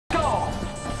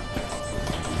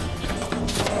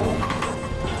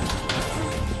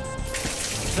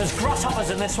grasshoppers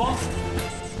in this one.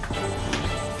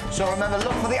 So remember,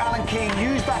 look for the Allen key.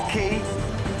 Use that key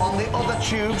on the other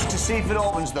tubes to see if it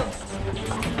opens them.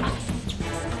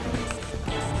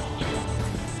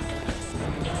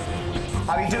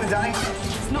 How are you doing, Danny?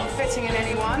 It's not fitting in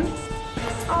anyone.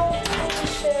 Oh,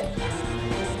 shit.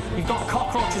 You've got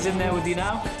cockroaches in there with you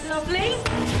now. Lovely.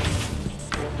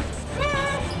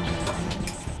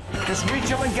 Just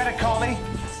reach up and get it, Carly.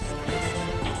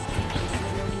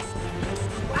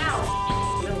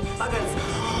 Wow. Little buggers.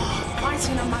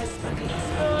 Biting on my body.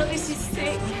 Oh, this is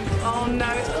sick. Oh no,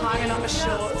 it's climbing up my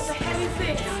shorts. What the hell is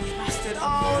this? Bastard.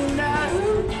 Oh no.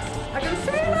 I can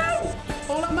feel it.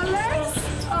 All on my legs.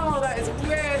 Oh, that is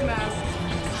weird, man.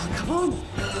 Oh, come on.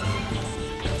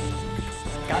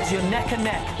 Guys, you're neck and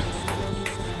neck.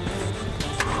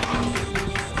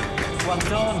 Well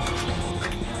done.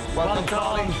 Well done,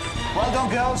 Carly. Well done,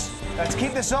 girls. Let's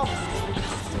keep this up.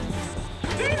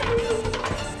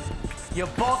 You're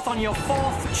both on your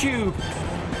 4th tube.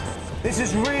 This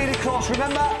is really close.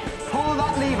 Remember, pull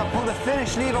that lever, pull the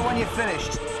finish lever when you're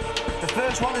finished. The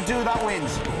first one to do that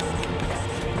wins.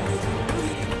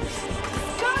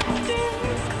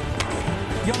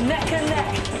 You're neck and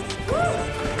neck.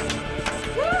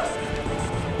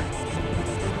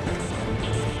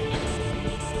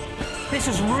 This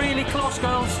is really close,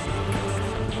 girls.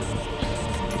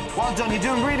 Well done, you're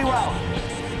doing really well.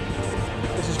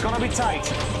 This is going to be tight.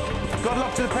 Good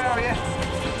luck to the pair of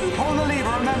you. Pull the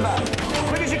lever, remember.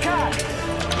 Quick as you can.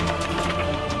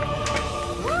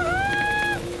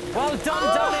 Well done,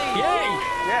 Danny. Yay.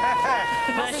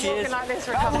 Yeah. There she is. Like this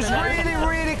for a That couple was of minutes. really,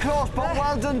 really close, but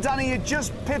well done, Danny. You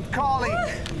just pipped Carly.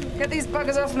 Get these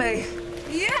buggers off me.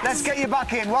 Yes. Let's get you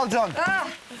back in. Well done. Ah.